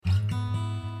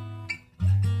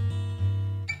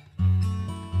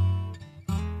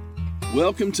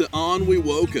Welcome to On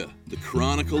Wewoka, the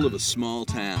chronicle of a small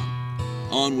town.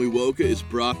 On Wewoka is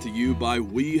brought to you by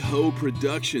WeHo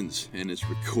Productions and is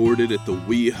recorded at the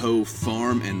WeHo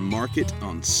Farm and Market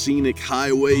on scenic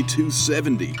Highway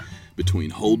 270 between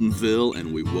Holdenville and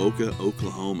Wewoka,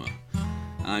 Oklahoma.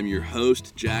 I'm your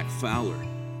host, Jack Fowler.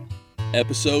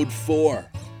 Episode 4,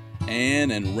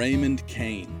 Anne and Raymond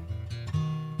Cain.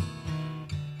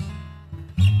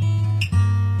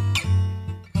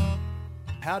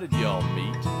 How did y'all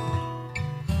meet?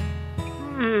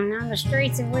 On the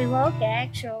streets of Wewoka,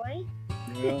 actually.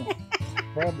 Well,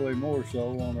 probably more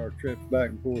so on our trips back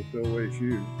and forth to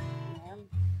OSU.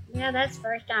 Yeah, that's the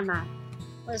first time I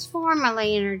was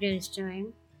formally introduced to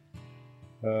him.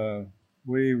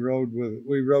 We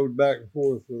rode back and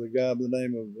forth with a guy by the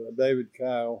name of David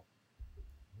Kyle.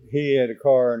 He had a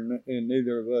car and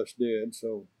neither of us did,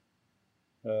 so.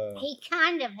 He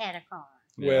kind of had a car.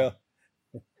 Well.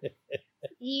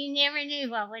 You never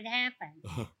knew what would happen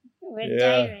with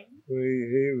Yeah, David.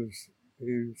 he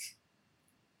was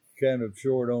kind of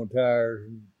short on tires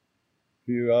and a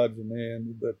few odds and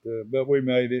ends, but we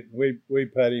made it. We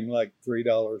paid him like $3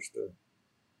 to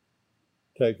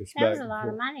take us back. That was a lot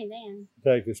of money then.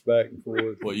 Take us back and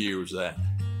forth. What year was that?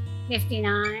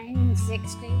 59,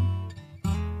 60.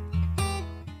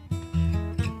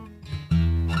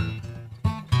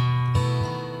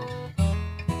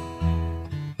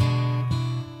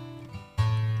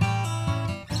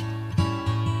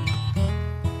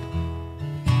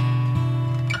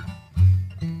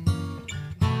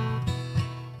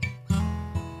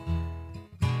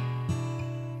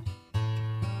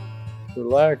 For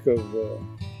lack of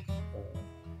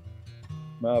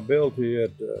my ability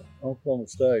at Oklahoma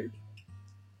State,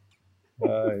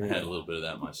 I had a little bit of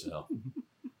that myself.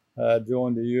 I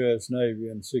joined the U.S. Navy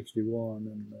in '61,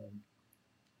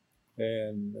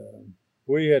 and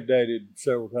we had dated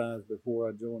several times before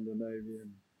I joined the Navy,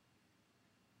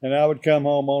 and I would come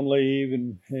home on leave,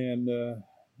 and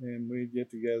we'd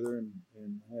get together and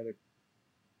had a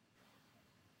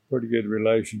pretty good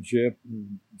relationship,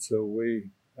 and so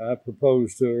I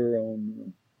proposed to her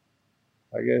on,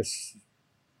 I guess,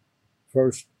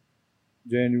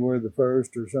 January the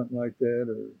 1st or something like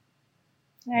that.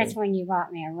 That's when you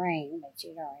bought me a ring, but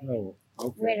you'd already,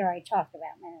 we'd already talked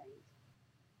about marriage.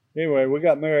 Anyway, we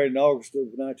got married in August of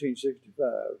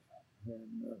 1965,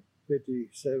 and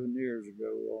 57 years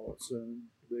ago, all soon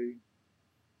to be.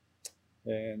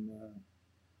 And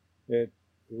it,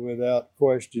 without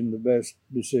question, the best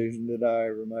decision that I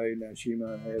ever made. Now, she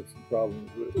might have some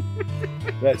problems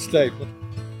with that statement.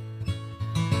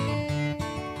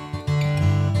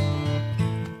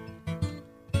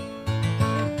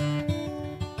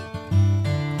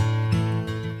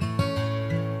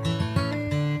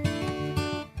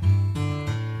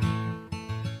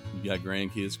 You got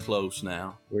grandkids close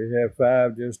now. We have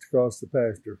 5 just across the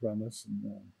pasture from us.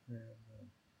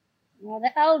 Well,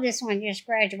 the oldest one just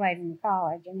graduated from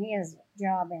college, and he has a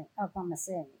job in Oklahoma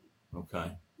City.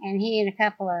 Okay. And he and a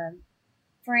couple of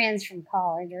friends from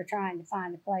college are trying to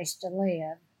find a place to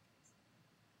live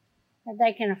that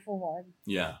they can afford.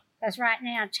 Yeah. Because right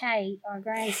now, Tate, our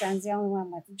grandson's the only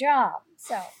one with a job.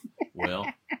 So. Well.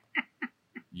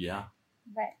 Yeah.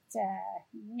 But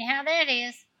you know how that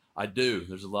is. I do.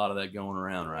 There's a lot of that going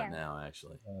around right now,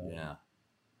 actually. Yeah.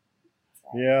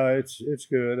 Yeah, it's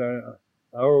good.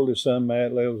 Our oldest son,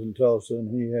 Matt, lives in Tulsa, and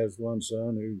he has one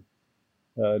son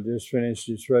who just finished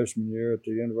his freshman year at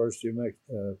the University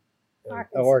of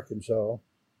Arkansas.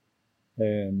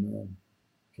 And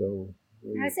so...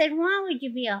 I said, why would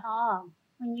you be a hog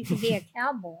when you could be a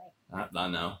cowboy? I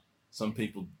know. Some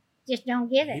people... just don't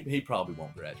get it. He probably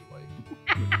won't graduate.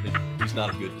 He's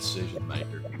not a good decision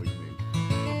maker.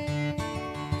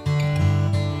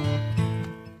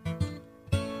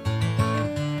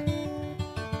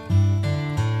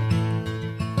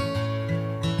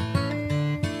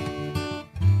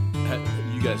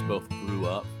 You guys both grew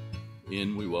up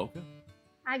in Wewoka?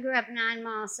 I grew up 9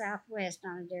 miles southwest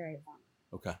on a dairy farm.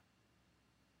 Okay.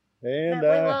 And but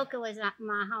Wewoka was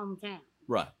my hometown.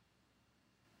 Right.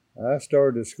 I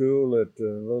started school at a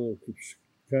little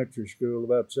country school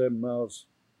about 7 miles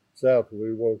south of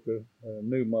Wewoka.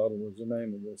 New Model was the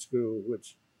name of the school,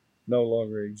 which no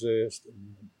longer exists.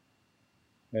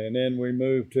 And then we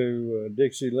moved to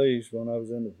Dixie Lease when I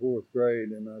was in the 4th grade,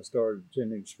 and I started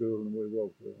attending school in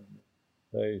Wewoka.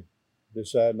 They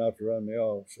decided not to run me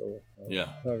off, so I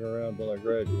hung around till I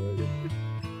graduated.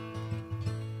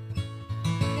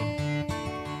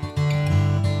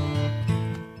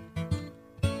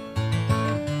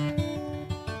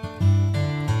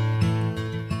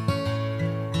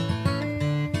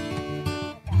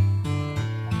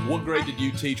 What grade did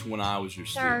you teach when I was your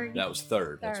student? Third. That was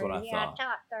third. That's what I thought. Yeah, I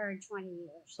taught third 20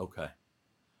 years. Okay.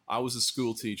 I was a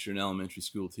school teacher, an elementary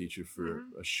school teacher for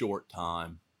a short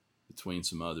time between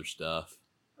some other stuff.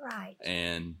 Right.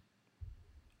 And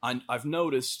I've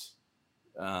noticed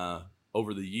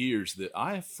over the years that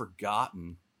I have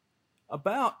forgotten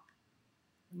about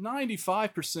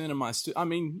 95% of my students. I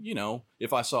mean, you know,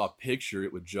 if I saw a picture,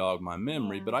 it would jog my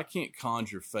memory, but I can't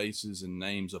conjure faces and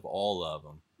names of all of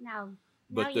them. No,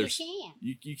 but you can't.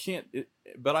 You can't.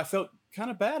 But I felt kind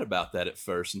of bad about that at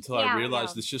first until I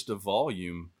realized it's just a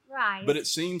volume. Right. But it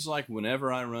seems like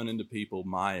whenever I run into people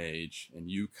my age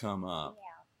and you come up,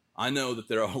 I know that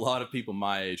there are a lot of people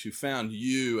my age who found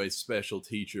you a special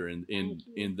teacher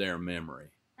in their memory.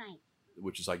 Thank you.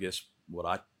 Which is, I guess,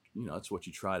 what that's what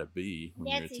you try to be when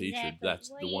you're a teacher. Exactly.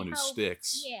 That's the one who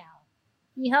sticks. Yeah.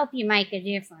 You hope you make a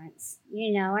difference,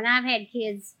 you know. And I've had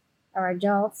kids or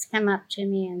adults come up to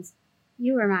me and say,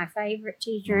 you were my favorite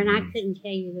teacher, and I couldn't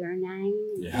tell you their name.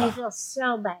 And they feel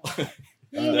so bad.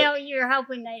 You know, you're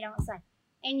hoping they don't say,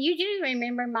 and you do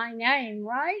remember my name,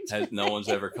 right? No one's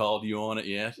ever called you on it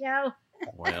yet? No.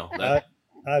 Well,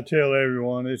 I tell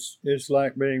everyone it's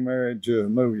like being married to a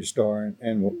movie star,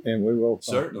 and we will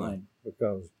certainly,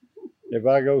 because if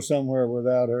I go somewhere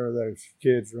without her, those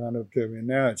kids run up to me. And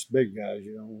now it's big guys,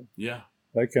 you know. Yeah.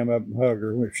 They come up and hug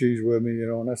her if she's with me, you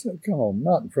know. And I said, "Come on,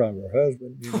 not in front of her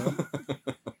husband, you know."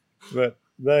 but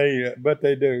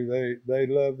they do. They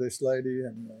love this lady,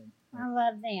 and I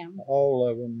love them. All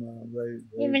of them.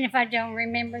 They even if I don't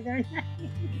remember their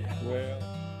name.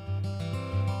 Well.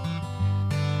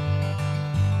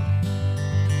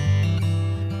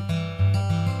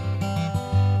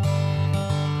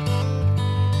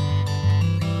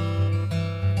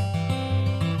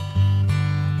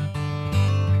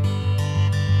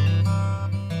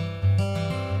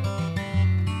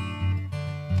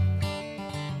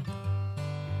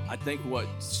 I think what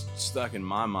stuck in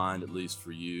my mind, at least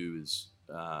for you, is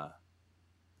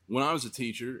when I was a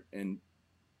teacher, and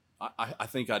I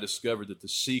think I discovered that the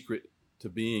secret to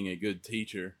being a good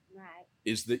teacher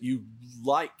is that you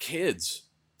like kids.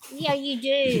 Yeah, you do.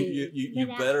 you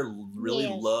better really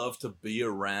love to be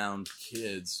around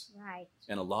kids. Right.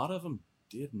 And a lot of them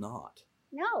did not.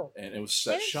 No. And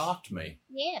that shocked me.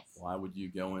 Yes. Why would you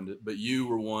go into it? But you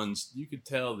were ones, you could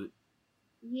tell that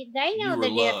they know the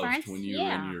difference. When you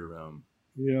were in your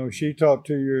you know, she taught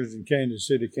 2 years in Kansas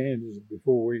City, Kansas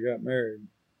before we got married.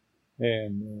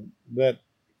 And that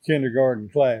kindergarten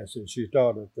class that she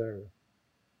taught up there.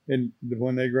 And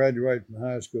when they graduated from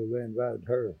high school, they invited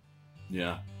her.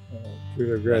 Yeah. To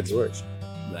their graduation.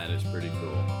 That is pretty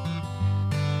cool.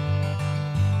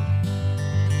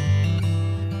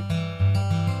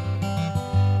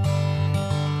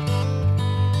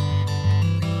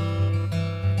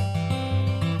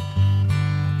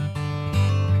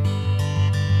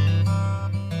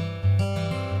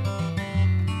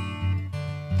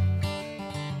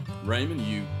 Raymond,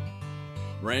 you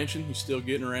ranching? You still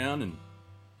getting around? And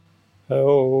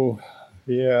oh,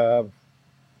 yeah,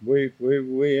 we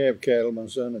have cattle. My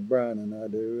son and Brian and I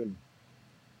do,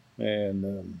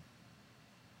 and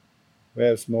we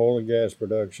have some oil and gas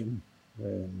production,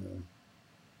 and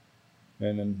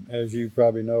then, as you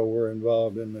probably know, we're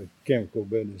involved in the chemical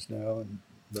business now, and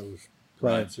those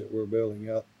plants that we're building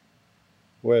up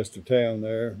west of town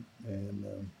there,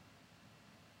 and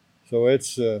so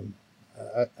it's.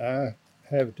 I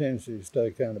have a tendency to stay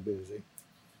kind of busy.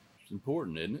 It's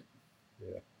important, isn't it?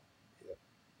 Yeah.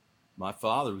 My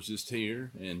father was just here,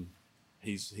 and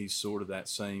he's sort of that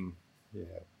same guy.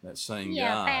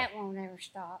 Yeah, Pat won't ever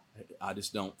stop. I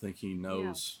just don't think he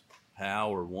knows how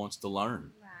or wants to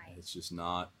learn. Right. It's just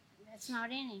not. That's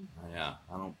not in him. Yeah,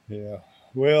 I don't. Yeah.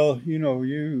 Well, you know,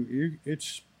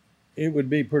 it would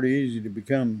be pretty easy to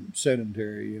become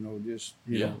sedentary, you know, just,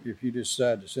 you know, if you just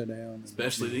decide to sit down.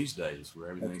 Especially these days where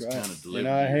everything's kind of delivered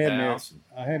to your house.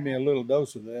 I had me a little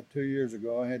dose of that 2 years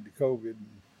ago. I had the COVID,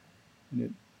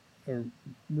 and a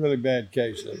really bad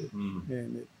case of it.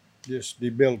 And it just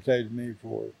debilitated me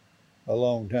for a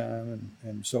long time.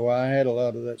 And so I had a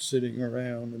lot of that sitting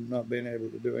around and not being able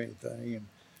to do anything.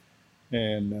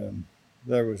 And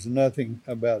there was nothing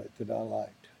about it that I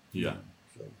liked. Yeah. You know,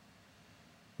 so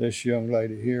this young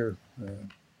lady here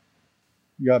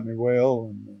got me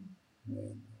well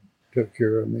and took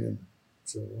care of me. And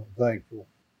so I'm thankful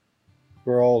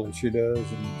for all that she does,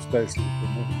 and especially for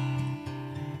me.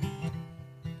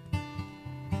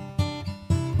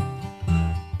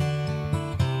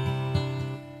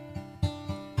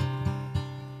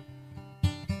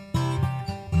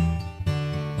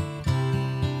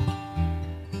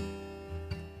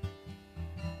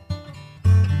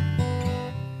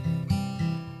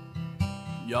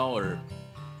 y'all are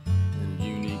in a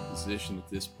unique position at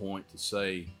this point to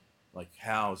say, like,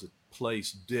 how is a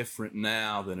place different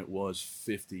now than it was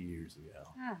 50 years ago?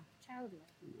 Oh, totally.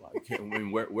 I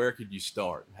mean, where could you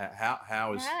start? Right.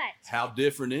 How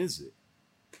different is it?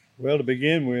 Well, to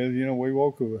begin with,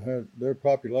 Wewoka had their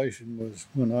population was,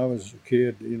 when I was a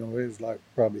kid, it was like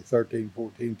probably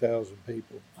 14,000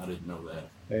 people. I didn't know that.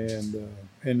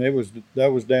 And that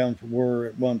was down from where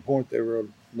at one point they were a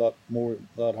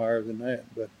lot higher than that.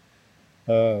 But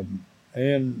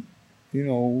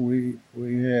we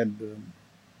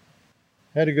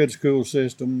had a good school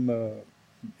system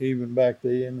even back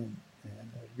then,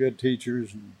 and good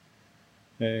teachers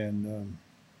and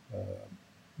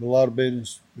a lot of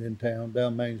business in town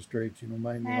down Main Street.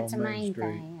 Mainly That's on the Main main Street.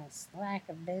 thing. It's lack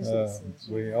of businesses.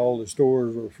 All the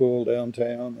stores were full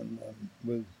downtown, and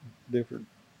with different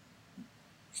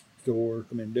stores,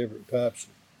 different types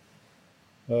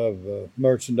of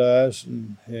merchandise,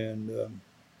 and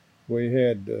we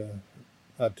had.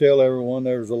 I tell everyone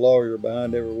there was a lawyer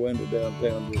behind every window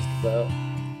downtown, just about.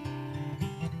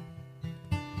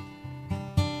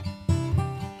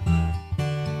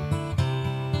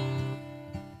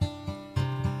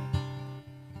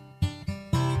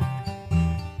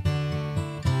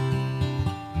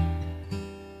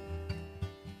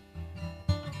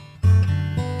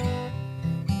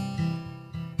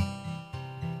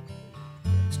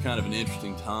 Kind of an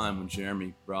interesting time when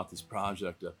Jeremy brought this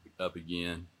project up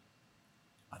again.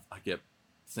 I kept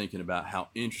thinking about how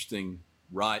interesting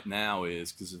right now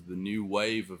is because of the new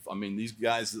wave of, these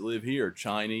guys that live here are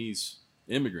Chinese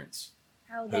immigrants.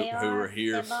 Oh, who are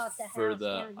here for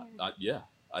the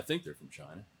I think they're from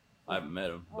China. I haven't met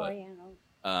them, but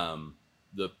Oh,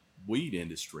 the weed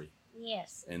industry.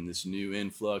 Yes. And this new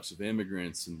influx of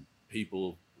immigrants and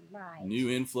people. Right. New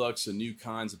influx of new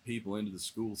kinds of people into the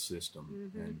school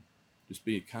system, and just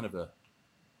be kind of a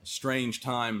strange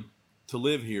time to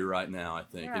live here right now. I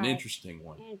think an interesting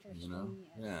one. Interesting,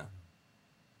 yes.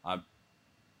 Yeah.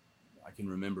 I can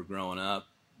remember growing up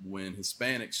when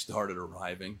Hispanics started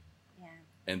arriving,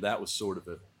 and that was sort of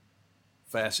a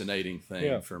fascinating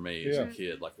thing for me as a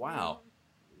kid. Like, wow,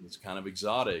 it's kind of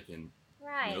exotic, and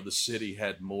the city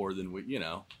had more than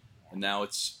and now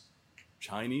it's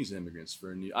Chinese immigrants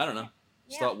for a new. I don't know.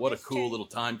 Just thought, what a cool little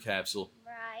time capsule.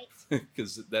 Right.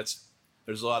 Because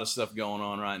there's a lot of stuff going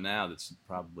on right now that's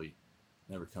probably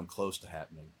never come close to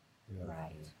happening. Yeah.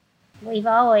 Right. We've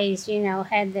always,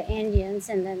 had the Indians,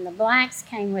 and then the blacks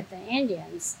came with the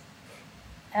Indians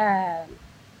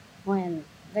when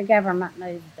the government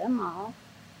moved them all.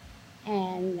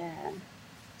 And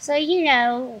so,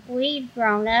 we've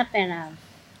grown up in a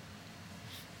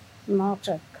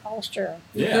multicultural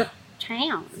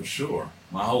town. For sure.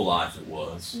 My whole life it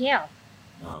was. Yeah.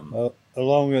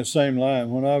 Along that same line,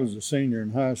 when I was a senior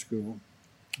in high school,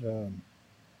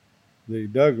 the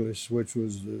Douglas, which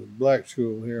was the black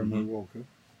school here in Milwaukee,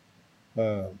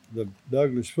 the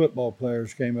Douglas football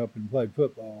players came up and played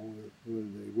football with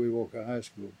the Wewoka High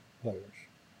School players.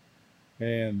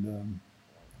 And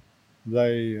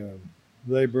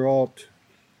they brought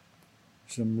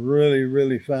some really,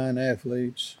 really fine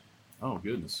athletes. Oh,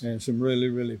 goodness. And some really,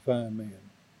 really fine men.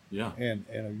 Yeah. And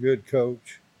a good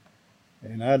coach.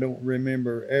 And I don't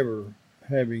remember ever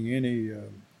having any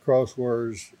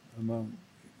crosswords among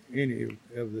any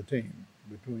of the team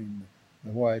between the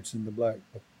whites and the black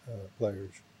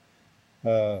players.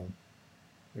 In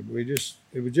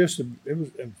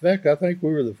fact, I think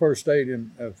we were the first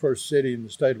city in the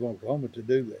state of Oklahoma to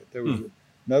do that. There was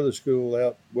another school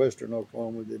out western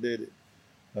Oklahoma that did it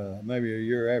maybe a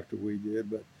year after we did,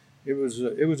 but it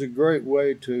was a great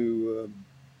way to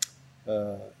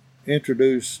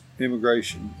introduce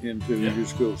immigration into your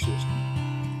school system.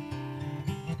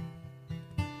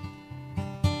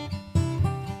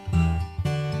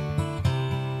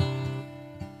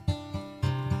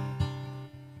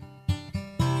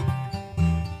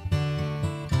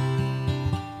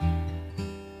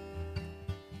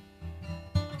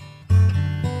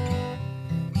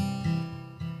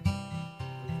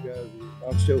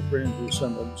 I'm still friends with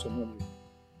some of them. Some of them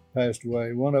passed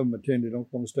away. One of them attended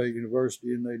Oklahoma State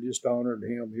University, and they just honored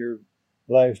him here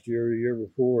last year, the year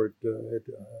before at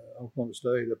Oklahoma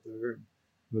State up there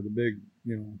with a big,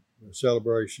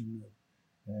 celebration.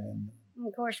 And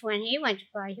of course, when he went to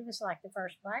play, he was like the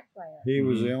first black player. He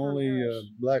was the only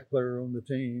black player on the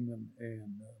team,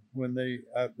 and when they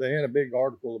had a big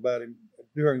article about him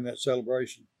during that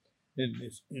celebration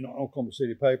in Oklahoma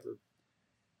City paper.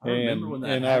 I remember when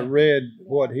that happened. I read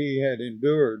what he had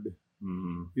endured.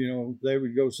 Mm-hmm. They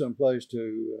would go someplace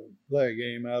to play a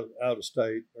game out of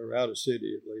state or out of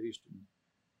city at least,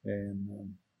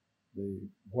 and the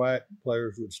white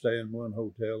players would stay in one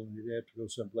hotel and he'd have to go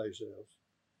someplace else.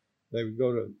 They would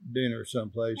go to dinner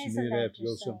someplace and he'd have to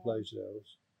go someplace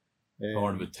else. And,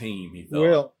 part of a team, he thought.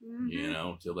 Well,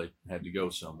 till they had to go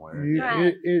somewhere.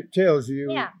 It tells you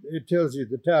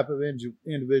the type of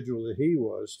individual that he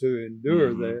was to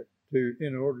endure that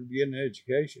in order to get an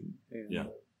education. And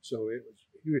so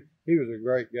he was a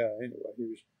great guy anyway. He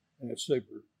was a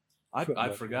super.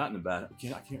 I'd forgotten about it.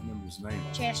 I can't remember his name.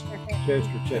 Chester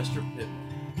Pittman. Chester Pittman.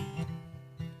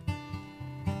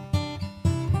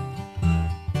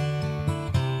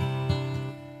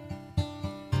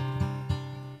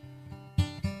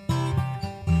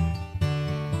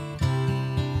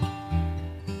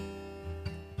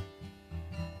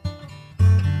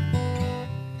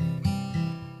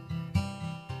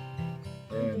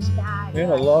 And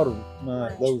a lot of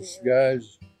those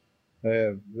guys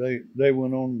they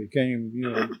went on and became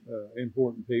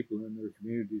important people in their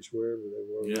communities wherever they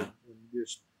were. Yeah.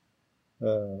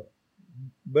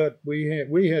 But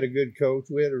we had a good coach.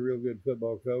 We had a real good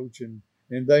football coach, and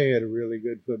they had a really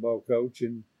good football coach,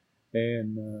 and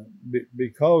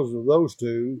because of those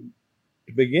two,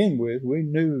 to begin with, we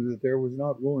knew that there was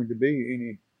not going to be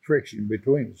any friction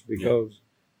between us because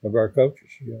of our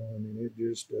coaches. It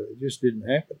just didn't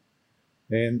happen.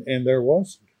 And there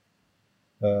wasn't.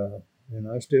 And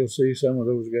I still see some of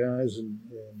those guys.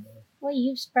 Well,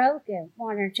 you spoke at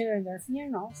one or two of their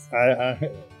funerals.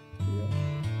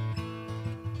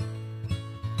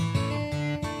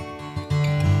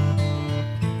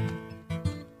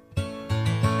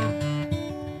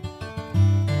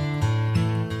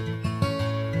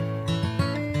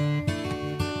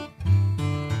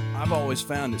 I've always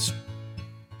found it,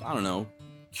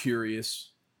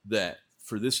 curious that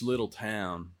for this little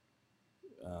town,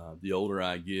 the older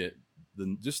I get,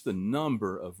 just the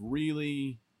number of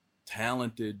really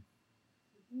talented,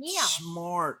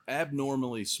 smart,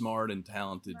 abnormally smart and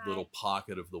talented little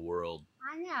pocket of the world.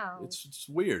 I know. It's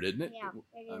weird, isn't it? Yeah,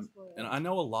 it is weird. And I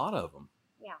know a lot of them.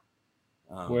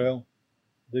 Yeah. Well,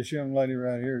 this young lady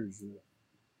right here is...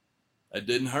 it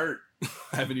didn't hurt.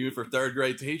 Having you for a third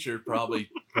grade teacher probably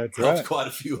helped quite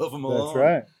a few of them along.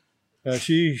 That's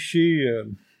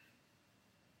right.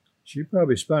 She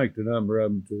probably spanked a number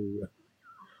of them too.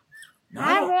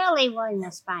 I really wasn't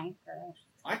a spanker.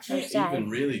 I can't even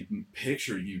really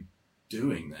picture you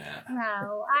doing that.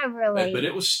 No, I really. But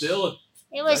it was still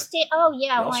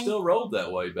y'all still rolled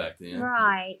that way back then.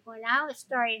 Right. When I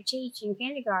started teaching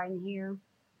kindergarten here,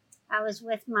 I was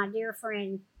with my dear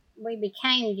friend. We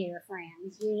became dear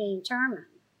friends, Eugene Terman.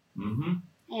 Mm-hmm.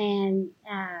 And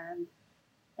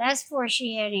that's before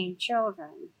she had any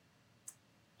children.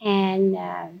 And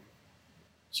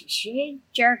she'd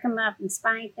jerk them up and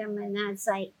spank them, and I'd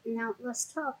say, "No, let's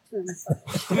talk to them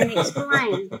first and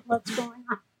explain what's going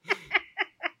on."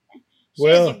 She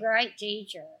was a great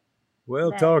teacher.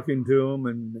 Well, talking to them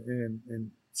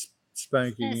and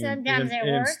spanking and sometimes it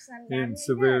works, in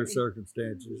severe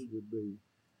circumstances would be,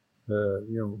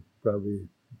 probably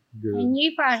good. And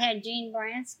you probably had Gene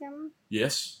Branscombe.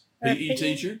 Yes, PE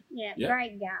teacher. Yeah,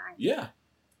 great guy. Yeah.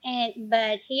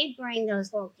 But he'd bring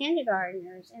those little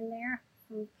kindergartners in there.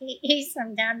 He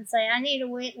sometimes say, "I need a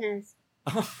witness,"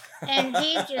 and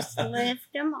he'd just lift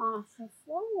them off the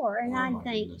floor, and I'd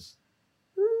think,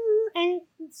 and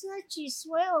such a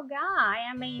swell guy.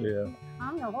 I mean, I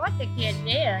don't know what the kid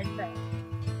did, but.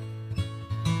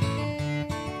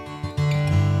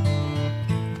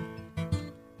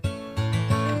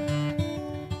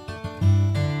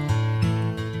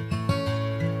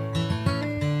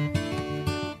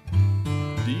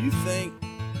 Do you think,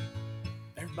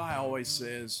 everybody always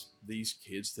says these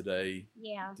kids today,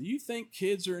 do you think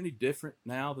kids are any different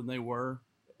now than they were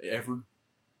ever?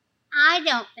 I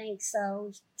don't think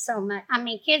so much. I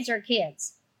mean, kids are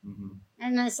kids. Mm-hmm.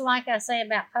 And it's like I say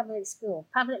about public school.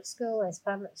 Public school is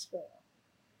public school.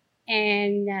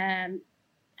 And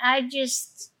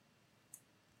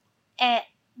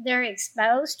they're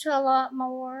exposed to a lot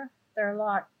more. They're a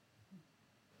lot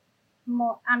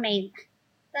more,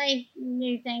 they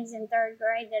knew things in third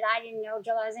grade that I didn't know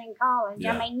till I was in college.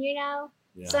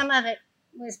 Yeah. Some of it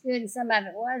was good and some of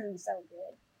it wasn't so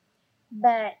good.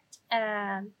 But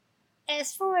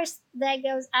as far as that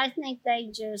goes, I think they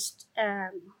just,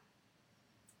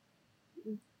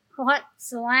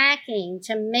 what's lacking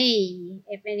to me,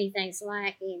 if anything's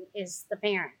lacking, is the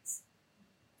parents.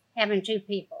 Having two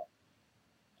people.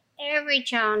 Every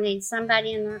child needs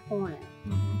somebody in their corner.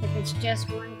 If it's just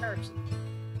one person.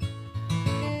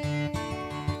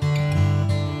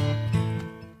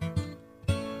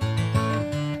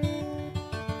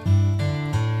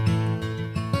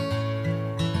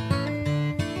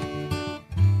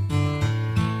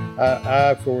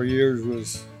 I for years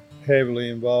was heavily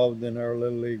involved in our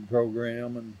Little League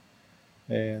program,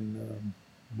 and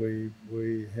we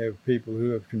have people who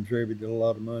have contributed a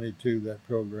lot of money to that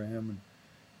program,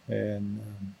 and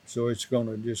so it's going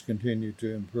to just continue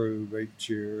to improve each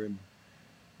year,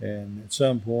 and at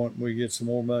some point we get some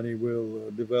more money,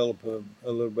 we'll develop a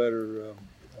little better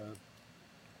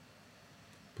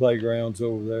playgrounds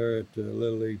over there at the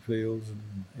Little League fields,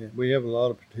 and we have a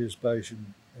lot of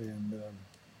participation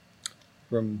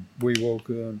from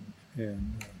Wewoka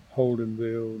and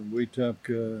Holdenville and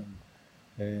Wetumpka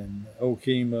and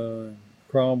Okemah and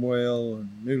Cromwell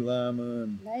and New Lima,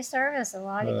 and they service a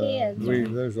lot of kids.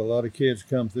 There's a lot of kids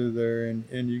come through there,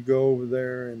 and you go over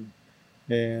there, and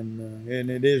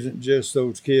it isn't just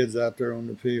those kids out there on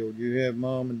the field. You have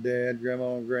mom and dad,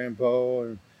 grandma and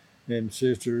grandpa, and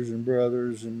sisters and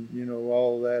brothers, and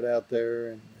all that out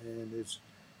there, and it's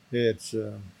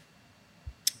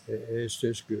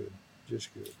just good.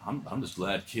 Just good. I'm just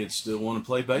glad kids still want to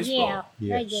play baseball.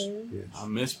 Yeah, they do. Yes. I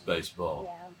miss baseball.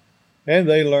 Yeah. And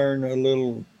they learn a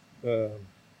little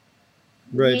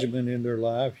regimen in their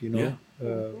life, a little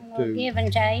to give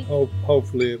and take.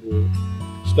 Hopefully it will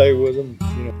stay with them,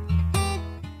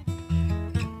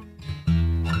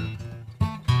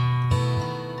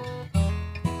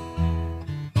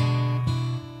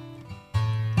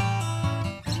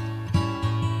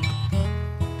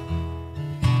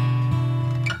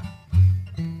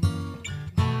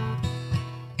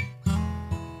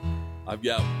 I've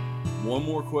got one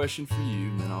more question for you,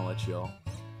 and then I'll let y'all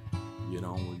get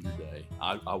on with your day.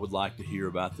 I would like to hear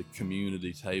about the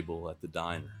community table at the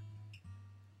diner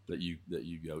that you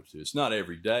go to. It's not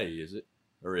every day, is it?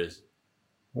 Or is it?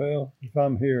 Well, if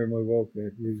I'm here in Milwaukee,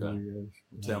 it usually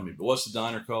is. Tell me, but what's the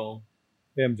diner called?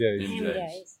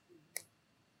 MJ's.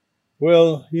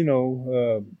 Well,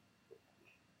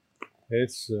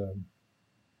 it's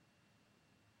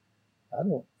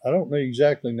I don't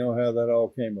exactly know how that all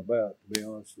came about, to be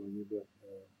honest with you, but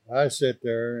I sit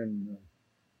there and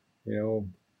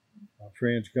my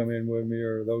friends come in with me,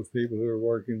 or those people who are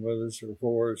working with us or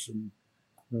for us, and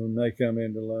when they come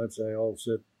into lunch, they all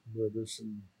sit with us,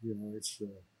 and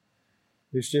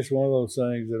it's just one of those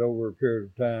things that over a period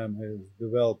of time has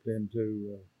developed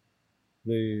into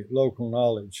the local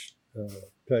knowledge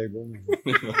table.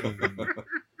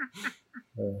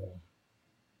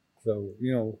 So,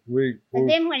 But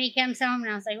then when he comes home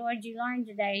and I'll say, "What did you learn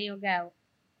today?" He'll go,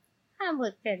 "I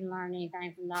couldn't learn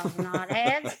anything from those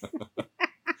knotheads."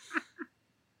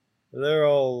 They're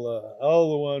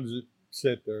all the ones that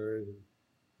sit there is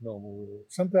normal.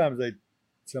 Sometimes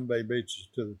somebody beats us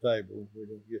to the table. We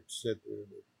don't get to sit there,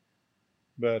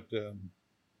 but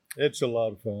it's a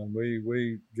lot of fun.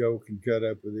 We joke and cut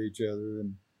up with each other,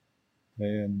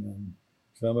 and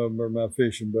some of them are my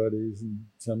fishing buddies, and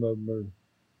some of them are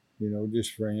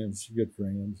just friends, good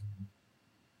friends,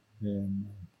 and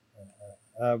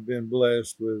I've been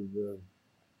blessed with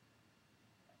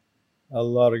a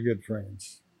lot of good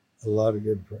friends.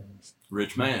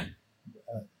 Rich man.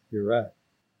 You're right.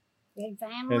 Good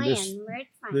family and rich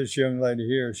friends. This young lady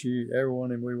here,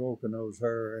 everyone in Wewoka knows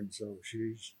her, and so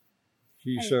she's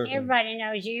certainly. Everybody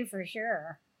knows you for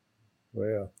sure.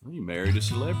 Well, you married a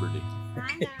celebrity.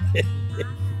 I know.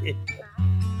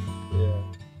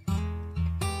 Yeah.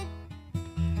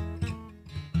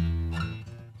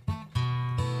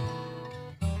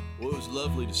 Well, it was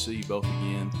lovely to see you both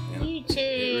again. And you too.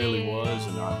 It really was,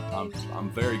 and I'm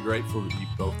very grateful that you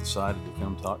both decided to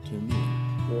come talk to me.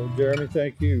 Well, Jeremy,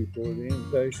 thank you for the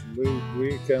invitation.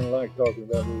 We kind of like talking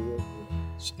about Wewoka.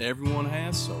 Everyone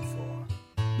has so far.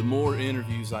 The more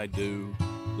interviews I do,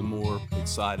 the more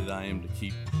excited I am to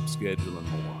keep scheduling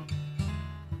more.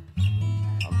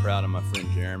 I'm proud of my friend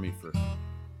Jeremy for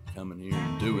coming here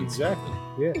and doing something.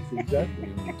 Yes, exactly.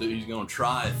 He's going to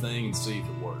try a thing and see if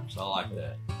it works. I like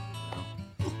that.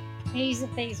 He's a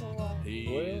piece of work.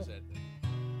 He is at